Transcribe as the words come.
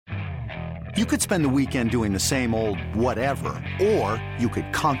You could spend the weekend doing the same old whatever, or you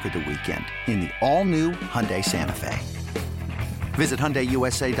could conquer the weekend in the all-new Hyundai Santa Fe. Visit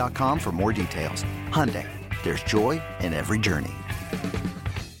HyundaiUSA.com for more details. Hyundai, there's joy in every journey.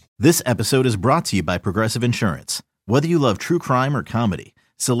 This episode is brought to you by Progressive Insurance. Whether you love true crime or comedy,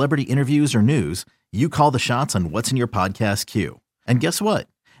 celebrity interviews or news, you call the shots on what's in your podcast queue. And guess what?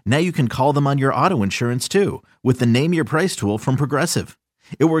 Now you can call them on your auto insurance too with the Name Your Price tool from Progressive.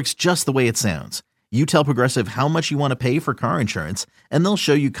 It works just the way it sounds. You tell Progressive how much you want to pay for car insurance, and they'll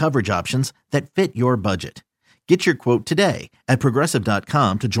show you coverage options that fit your budget. Get your quote today at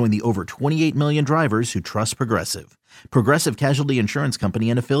Progressive.com to join the over 28 million drivers who trust Progressive. Progressive Casualty Insurance Company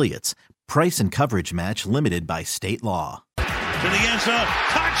and Affiliates. Price and coverage match limited by state law. To the end zone,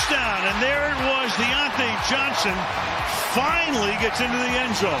 touchdown, and there it was. Deontay Johnson finally gets into the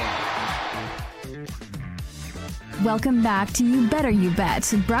end zone. Welcome back to You Better You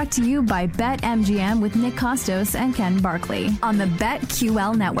Bet, brought to you by BetMGM with Nick Costos and Ken Barkley on the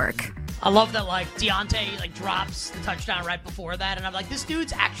BetQL network. I love that, Deontay, drops the touchdown right before that, and I'm like, this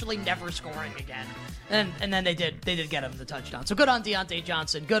dude's actually never scoring again. And then they did get him the touchdown. So good on Deontay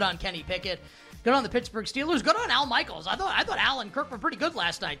Johnson, good on Kenny Pickett, good on the Pittsburgh Steelers, good on Al Michaels. I thought Al and Kirk were pretty good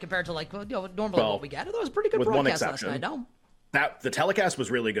last night compared to, normally what we get. I thought it was a pretty good broadcast last night, no? The telecast was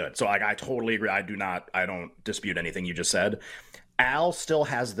really good. So I totally agree. I don't dispute anything you just said. Al still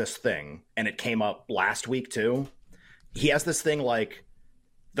has this thing, and it came up last week too. He has this thing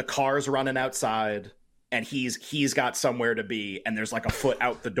the car's running outside and he's got somewhere to be, and there's a foot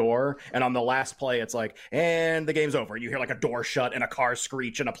out the door, and on the last play it's and the game's over, and you hear a door shut and a car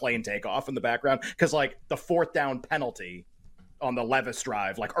screech and a plane take off in the background, because the fourth down penalty on the Levis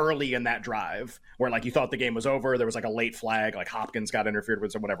drive, early in that drive, where you thought the game was over, there was a late flag, Hopkins got interfered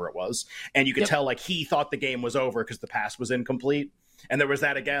with or whatever it was, and you could tell he thought the game was over because the pass was incomplete. And there was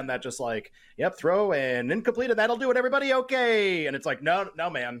that again, that just throw and incomplete, and that'll do it, everybody, okay. And it's no,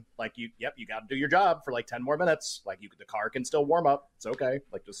 man, you got to do your job for 10 more minutes. The car can still warm up. It's okay.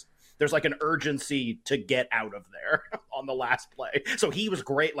 There's an urgency to get out of there on the last play. So he was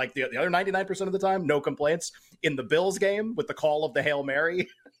great. The other 99% of the time, no complaints. In the Bills game with the call of the Hail Mary,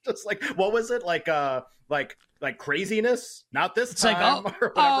 just what was it? Craziness? Not this time.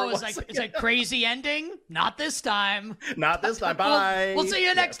 It's crazy ending? Not this time. Not this time. Bye. We'll see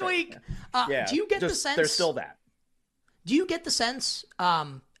you next week. Do you get the sense? There's still that. Do you get the sense,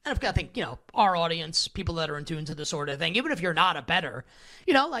 and I think, our audience, people that are in tune to this sort of thing, even if you're not a bettor,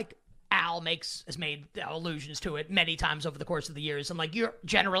 Al has made allusions to it many times over the course of the years, and you're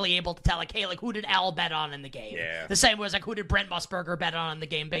generally able to tell hey, who did Al bet on in the game? Yeah. The same way as who did Brent Musburger bet on in the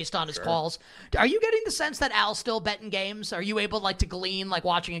game based on his calls. Are you getting the sense that Al's still betting games? Are you able to glean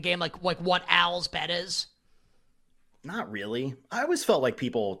watching a game what Al's bet is? Not really. I always felt like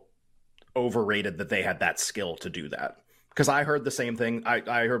people overrated that they had that skill to do that. Because I heard the same thing.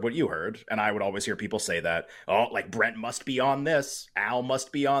 I heard what you heard, and I would always hear people say that, Brent must be on this, Al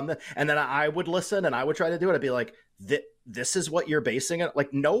must be on this. And then I would listen, and I would try to do it. I'd be like, this is what you're basing it?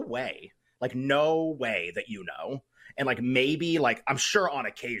 No way. No way that you know. And maybe, I'm sure on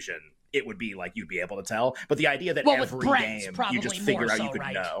occasion it would be you'd be able to tell. But the idea that every game you just figure out you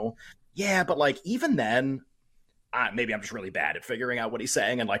could know. Yeah, but even then, maybe I'm just really bad at figuring out what he's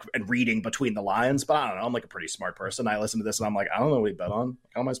saying and reading between the lines, but I don't know. I'm a pretty smart person. I listen to this and I'm I don't know what he bet on.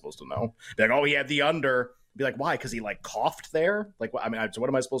 How am I supposed to know? Be he had the under. Be why? Because he coughed there. So what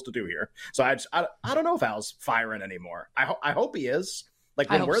am I supposed to do here? So I don't know if Al's firing anymore. I hope he is.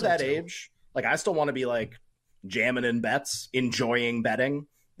 When we're that age, I still want to be jamming in bets, enjoying betting,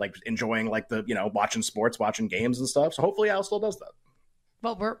 enjoying the watching sports, watching games and stuff. So hopefully Al still does that.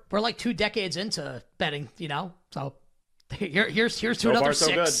 Well, we're 2 decades into betting, so here's to so another far,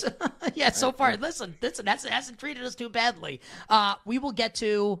 6. So yeah, so far. Listen, that hasn't treated us too badly. We will get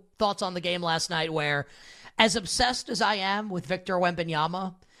to thoughts on the game last night, where, as obsessed as I am with Victor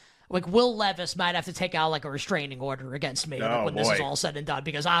Wembanyama, Will Levis might have to take out a restraining order against me when this is all said and done,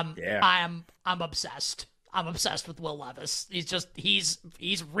 because I'm obsessed. I'm obsessed with Will Levis.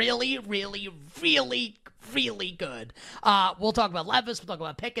 He's really, really, really, really good. We'll talk about Levis. We'll talk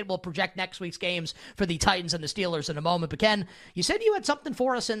about Pickett. We'll project next week's games for the Titans and the Steelers in a moment. But Ken, you said you had something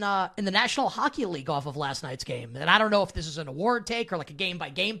for us in the National Hockey League off of last night's game. And I don't know if this is an award take or a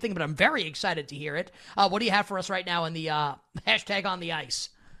game-by-game thing, but I'm very excited to hear it. What do you have for us right now in the hashtag on the ice?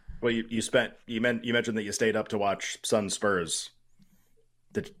 Well, you mentioned that you stayed up to watch Sun Spurs.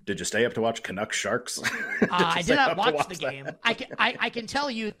 Did you stay up to watch Canucks Sharks? I did not watch the game. I can tell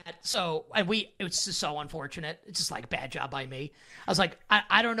you that. So, and it's just so unfortunate. It's just like bad job by me. I was like,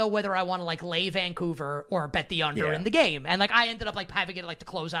 I don't know whether I want to like lay Vancouver or bet the under in the game. And like I ended up like having it like to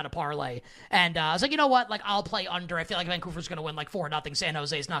close out a parlay. And I was like, you know what? Like I'll play under. I feel like Vancouver's going to win like 4-0. San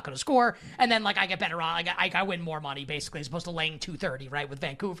Jose's not going to score. And then like I get better on. I win more money basically as opposed to laying 230 right with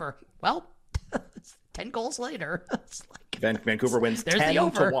Vancouver. Well, 10 goals later. It's like, Vancouver wins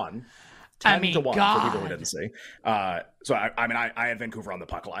 10-1. 10-1 for people who didn't see. So I had Vancouver on the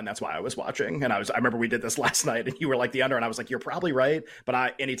puck line. That's why I was watching. And I remember we did this last night and you were like the under and I was like, you're probably right.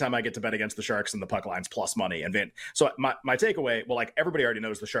 But anytime I get to bet against the Sharks and the puck line's plus money so my takeaway, well, like everybody already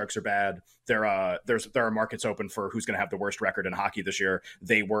knows the Sharks are bad. There are markets open for who's going to have the worst record in hockey this year.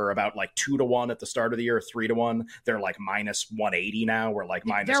 They were about like 2-1 at the start of the year, 3-1. They're like minus 180 now. We're like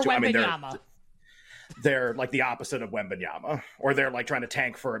minus 2. They're like the opposite of Wembanyama, or they're like trying to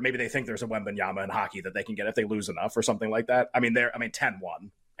tank for, maybe they think there's a Wembanyama in hockey that they can get if they lose enough or something like that. 10-1.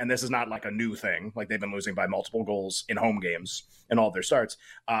 And this is not like a new thing. Like they've been losing by multiple goals in home games in all their starts.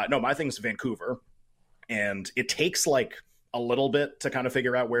 No, my thing's Vancouver. And it takes like a little bit to kind of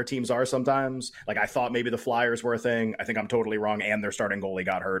figure out where teams are sometimes. Like I thought maybe the Flyers were a thing. I think I'm totally wrong. And their starting goalie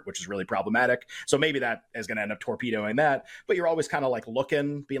got hurt, which is really problematic. So maybe that is going to end up torpedoing that. But you're always kind of like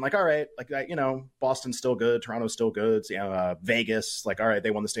looking, being like, all right, like, Boston's still good. Toronto's still good. Vegas, like, all right, they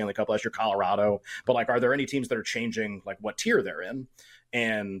won the Stanley Cup last year, Colorado. But like, are there any teams that are changing like what tier they're in?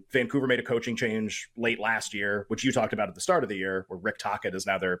 And Vancouver made a coaching change late last year, which you talked about at the start of the year, where Rick Tocchet is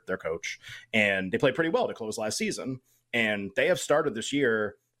now their coach. And they played pretty well to close last season. And they have started this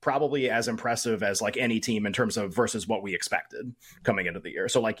year probably as impressive as like any team in terms of versus what we expected coming into the year.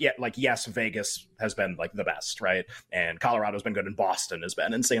 So yes, Vegas has been like the best, right? And Colorado's been good and Boston has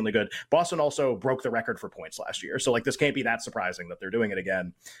been insanely good. Boston also broke the record for points last year. So like this can't be that surprising that they're doing it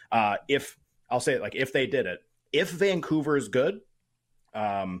again. If they did it, if Vancouver's good,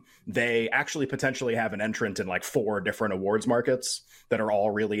 they actually potentially have an entrant in like 4 different awards markets that are all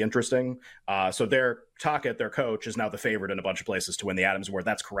really interesting. So their Tocchet, their coach, is now the favorite in a bunch of places to win the Adams Award.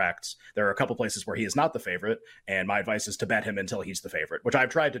 That's correct. There are a couple places where he is not the favorite, and my advice is to bet him until he's the favorite, which I've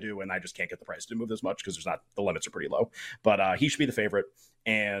tried to do, and I just can't get the price to move as much because the limits are pretty low. But he should be the favorite.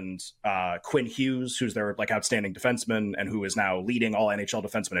 And Quinn Hughes, who's their like outstanding defenseman and who is now leading all NHL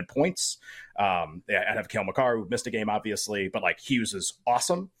defensemen in points. I have Cale Makar, who missed a game, obviously, but like Hughes is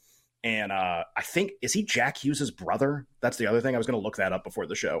awesome. And I think, is he Jack Hughes' brother? That's the other thing. I was going to look that up before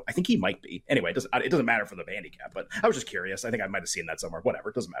the show. I think he might be. Anyway, it doesn't matter for the handicap, but I was just curious. I think I might have seen that somewhere. Whatever,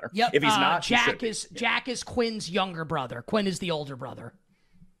 it doesn't matter. Yep. If he's not, Jack is Quinn's younger brother. Quinn is the older brother.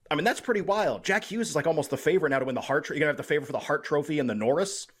 I mean, that's pretty wild. Jack Hughes is like almost the favorite now to win the Hart. You're gonna have the favorite for the Hart Trophy and the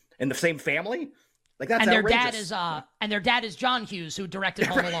Norris in the same family. Like that's and their outrageous. Their dad is John Hughes, who directed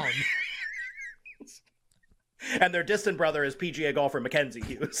Home Alone. And their distant brother is PGA golfer Mackenzie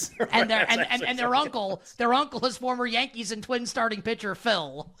Hughes. Right? And their uncle is former Yankees and Twins starting pitcher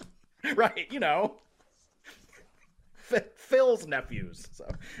Phil. Right, Phil's nephews. So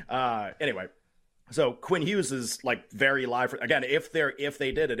anyway. So Quinn Hughes is like very live for, again, if they're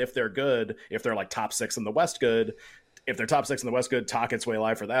good, if they're like top 6 in the West good, if they're top 6 in the West good, Tocchet's way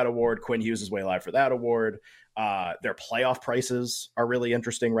live for that award. Quinn Hughes is way live for that award. Their playoff prices are really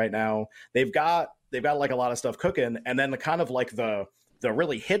interesting right now. They've got like a lot of stuff cooking, and then the kind of like the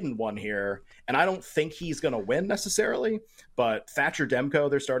really hidden one here, and I don't think he's going to win necessarily, but Thatcher Demko,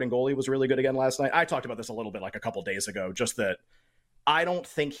 their starting goalie, was really good again last night. I talked about this a little bit like a couple days ago, just that I don't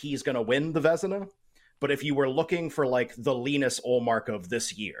think he's going to win the Vezina. But if you were looking for like the Linus Ullmark of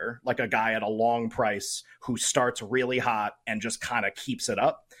this year, like a guy at a long price who starts really hot and just kind of keeps it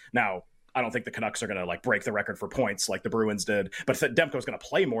up. Now, I don't think the Canucks are going to like break the record for points like the Bruins did, but Demko's going to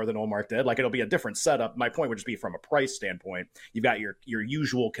play more than Ullmark did. Like it'll be a different setup. My point would just be from a price standpoint. You've got your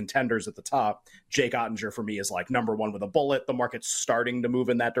usual contenders at the top. Jake Ottinger for me is like number 1 with a bullet. The market's starting to move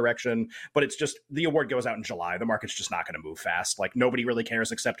in that direction, but it's just the award goes out in July. The market's just not going to move fast. Like nobody really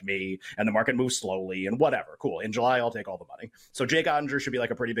cares except me, and the market moves slowly and whatever. Cool. In July, I'll take all the money. So Jake Ottinger should be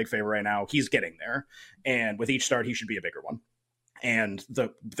like a pretty big favorite right now. He's getting there, and with each start, he should be a bigger one. And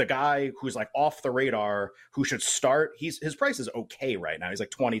the guy who's like off the radar, who should start, his price is okay right now. He's like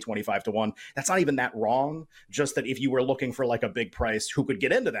 20-25-1. That's not even that wrong. Just that if you were looking for like a big price who could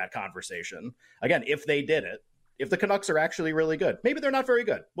get into that conversation, again, if they did it, if the Canucks are actually really good, maybe they're not very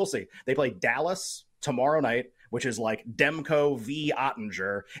good. We'll see. They play Dallas tomorrow night, which is like Demko v.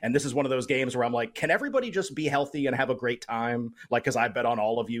 Ottinger. And this is one of those games where I'm like, can everybody just be healthy and have a great time? Like, because I bet on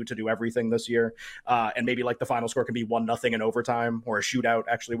all of you to do everything this year. And maybe like the final score can be 1-0 in overtime, or a shootout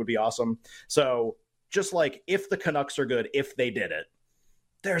actually would be awesome. So just like if the Canucks are good, if they did it,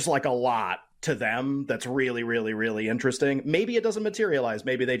 there's like a lot to them that's really, really, really interesting. Maybe it doesn't materialize.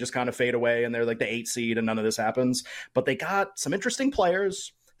 Maybe they just kind of fade away and they're like the 8 seed and none of this happens. But they got some interesting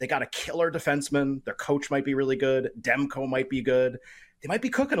players. They got a killer defenseman. Their coach might be really good. Demko might be good. They might be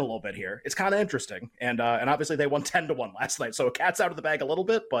cooking a little bit here. It's kind of interesting. And obviously they won 10-1 last night. So a cat's out of the bag a little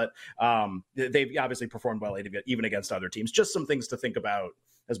bit, but they've obviously performed well even against other teams. Just some things to think about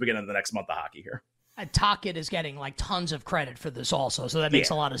as we get into the next month of hockey here. Tocchet is getting like tons of credit for this also, so that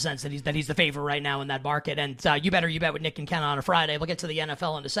makes a lot of sense that he's the favorite right now in that market. And you bet with Nick and Ken on a Friday. We'll get to the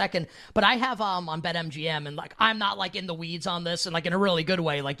NFL in a second, but I have on BetMGM, and like I'm not like in the weeds on this, and like in a really good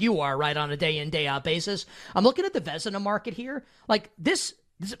way, like you are, right, on a day in day out basis. I'm looking at the Vezina market here, like this.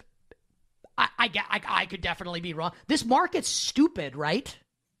 I could definitely be wrong. This market's stupid, right?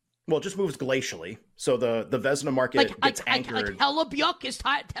 Well, it just moves glacially. So the Vezina market gets anchored. Like Hellebuck is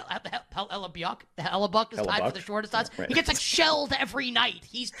tied. Hellebuck is tied for the shortest odds. Right. He gets like shelled every night.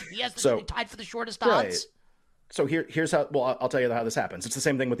 He has tied for the shortest odds. Right. So here's how. Well, I'll tell you how this happens. It's the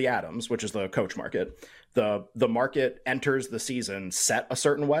same thing with the Adams, which is the coach market. The market enters the season set a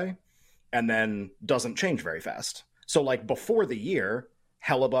certain way, and then doesn't change very fast. So like before the year,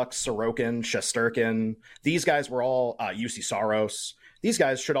 Hellebuck, Sorokin, Shesterkin, these guys were all UC Saros. These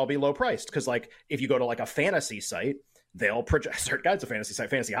guys should all be low priced because, like, if you go to like a fantasy site, they'll project certain guys, a fantasy site,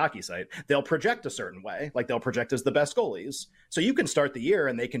 fantasy hockey site, they'll project a certain way, like they'll project as the best goalies. So you can start the year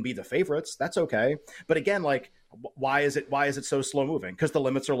and they can be the favorites. That's okay. But again, like, why is it so slow moving? Because the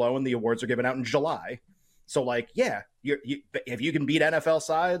limits are low and the awards are given out in July. So like, yeah, if you can beat NFL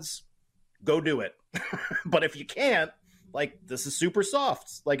sides, go do it. But if you can't, like, this is super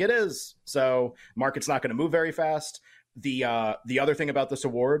soft, like it is. So market's not going to move very fast. The other thing about this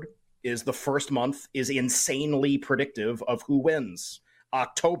award is the first month is insanely predictive of who wins.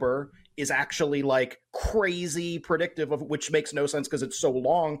 October is actually like crazy predictive of, which makes no sense because it's so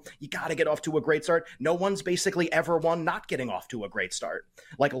long. You got to get off to a great start. No one's basically ever won not getting off to a great start.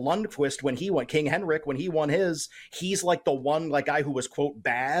 Like Lundqvist, when he won, King Henrik, when he won his, he's like the one like guy who was quote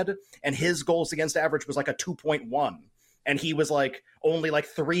bad, and his goals against average was like a 2.1. And he was like only like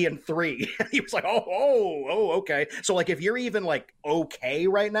 3-3. He was like, oh, okay. So like if you're even like okay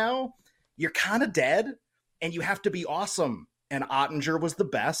right now, you're kind of dead, and you have to be awesome. And Ottinger was the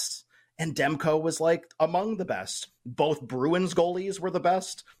best, and Demko was like among the best. Both Bruins goalies were the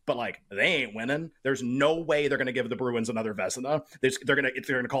best, but like they ain't winning. There's no way they're going to give the Bruins another Vezina. They're going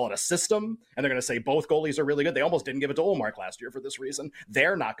to call it a system, and they're going to say both goalies are really good. They almost didn't give it to Ullmark last year for this reason.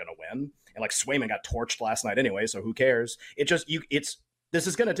 They're not going to win. And like Swayman got torched last night anyway, so who cares? This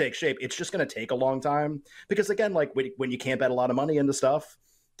is going to take shape. It's just going to take a long time because again, like when you can't bet a lot of money into stuff,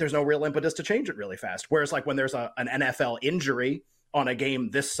 there's no real impetus to change it really fast. Whereas like when there's an NFL injury on a game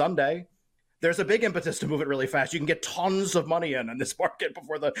this Sunday, there's a big impetus to move it really fast. You can get tons of money in this market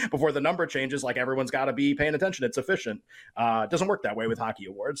before the number changes. Like everyone's got to be paying attention. It's efficient. It doesn't work that way with hockey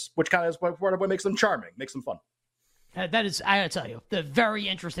awards, which kind of is what makes them charming, makes them fun. That is, I gotta tell you, the very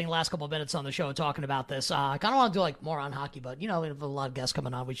interesting last couple of minutes on the show talking about this. I kind of want to do like more on hockey, but you know, we have a lot of guests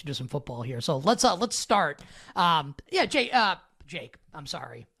coming on. We should do some football here. So let's start. Jake, I'm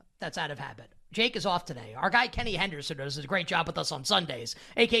sorry. That's out of habit. Jake is off today. Our guy Kenny Henderson does a great job with us on Sundays,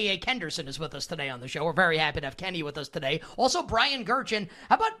 a.k.a. Kenderson is with us today on the show. We're very happy to have Kenny with us today. Also, Brian Gerchin.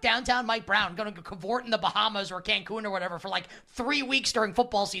 How about downtown Mike Brown going to cavort in the Bahamas or Cancun or whatever for like 3 weeks during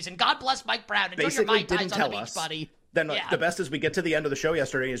football season? God bless Mike Brown. Enjoy your Mai Tais on the beach, buddy. Then the best is we get to the end of the show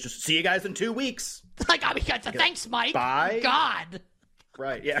yesterday is just see you guys in 2 weeks. Like, I mean, thanks, Mike. Bye. God.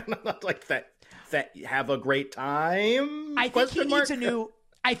 Right. Yeah. Not like that. Have a great time. I think he needs a new.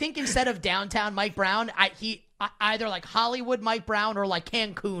 I think instead of downtown Mike Brown, he either like Hollywood Mike Brown or like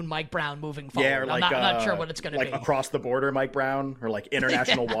Cancun Mike Brown moving forward. Yeah, or like, I'm not sure what it's going to be. Like across the border Mike Brown or like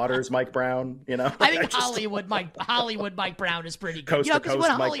international waters Mike Brown, you know? I think Hollywood Mike Brown is pretty good. Coast to coast Mike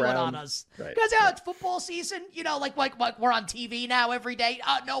Hollywood Brown. On us. Right. Because it's football season, you know, like we're on TV now every day.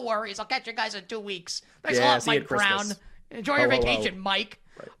 No worries. I'll catch you guys in 2 weeks. Thanks a lot, Mike Brown. Enjoy your vacation, Mike.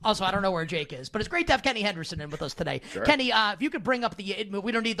 Right. Also, I don't know where Jake is, but it's great to have Kenny Henderson in with us today. Sure. Kenny, if you could bring up the It Moved,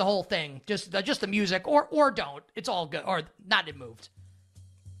 we don't need the whole thing, just the music, or don't. It's all good, or not It Moved.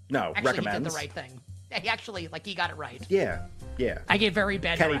 No, actually, recommends. He did the right thing. Yeah, he actually, he got it right. Yeah. I gave very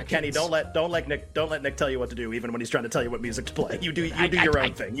bad directions. Kenny, don't let Nick tell you what to do, even when he's trying to tell you what music to play. You do your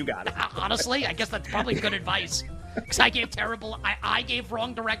own thing. You got it. Honestly, I guess that's probably good advice. Because I gave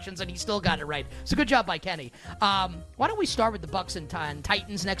wrong directions and he still got it right. So good job by Kenny. Why don't we start with the Bucks and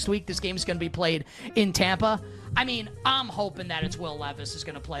Titans next week? This game's going to be played in Tampa. I mean, I'm hoping that it's Will Levis is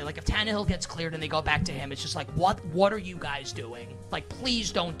going to play. Like, if Tannehill gets cleared and they go back to him, it's just like, what are you guys doing? Like,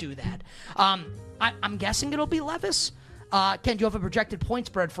 please don't do that. I'm guessing it'll be Levis. Ken, do you have a projected point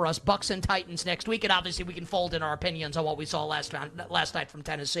spread for us, Bucks and Titans next week? And obviously we can fold in our opinions on what we saw last night from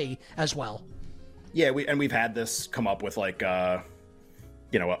Tennessee as well. Yeah, we've had this come up with like a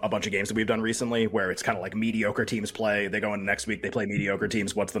bunch of games that we've done recently where it's kind of like mediocre teams play. They go in next week, they play mediocre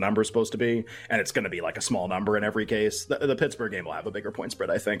teams. What's the number supposed to be? And it's going to be like a small number in every case. The Pittsburgh game will have a bigger point spread,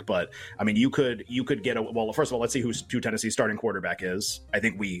 I think. But I mean, you could get well, first of all, let's see who Tennessee's starting quarterback is. I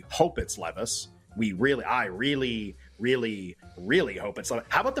think we hope it's Levis. I really hope it's Levis.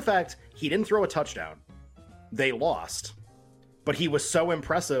 How about the fact he didn't throw a touchdown? They lost. But he was so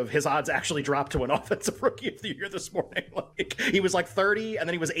impressive, his odds actually dropped to an offensive rookie of the year this morning. Like, he was like 30, and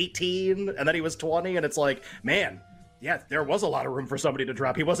then he was 18, and then he was 20, and it's like, man, yeah, there was a lot of room for somebody to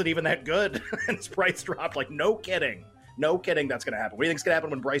drop. He wasn't even that good, and his price dropped. Like, no kidding that's going to happen. What do you think's going to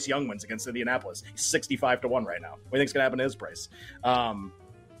happen when Bryce Young wins against Indianapolis? He's 65-1 right now. What do you think's going to happen to his price?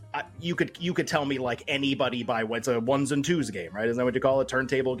 You could tell me like anybody by what's a ones and twos game, right? Isn't that what you call it?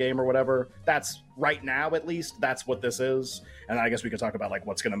 Turntable game or whatever. That's right now, at least. That's what this is. And I guess we could talk about like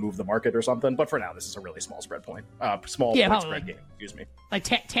what's going to move the market or something. But for now, this is a really small spread point. Point spread game. Excuse me. Like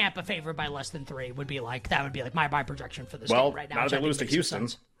Tampa favored by less than 3 would be like my projection for this game right now. Not if they lose to Houston.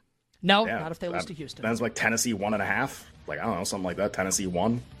 No, not if they lose to Houston. That's like Tennessee 1.5. Like I don't know, something like that. Tennessee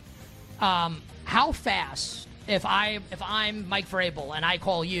 1. How fast? If I'm Mike Vrabel and I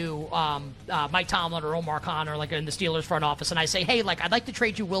call you Mike Tomlin or Omar Khan or like in the Steelers front office and I say, hey, like I'd like to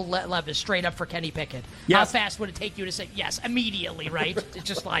trade you Will Levis straight up for Kenny Pickett. Yes. How fast would it take you to say yes immediately? Right? It's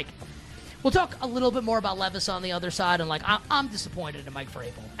just like we'll talk a little bit more about Levis on the other side and like I'm disappointed in Mike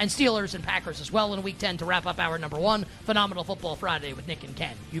Vrabel and Steelers and Packers as well in Week 10 to wrap up hour number 1. Phenomenal Football Friday with Nick and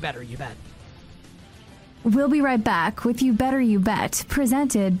Ken. You better, you bet. We'll be right back with You Better You Bet,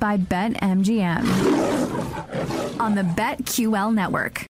 presented by BetMGM on the BetQL network.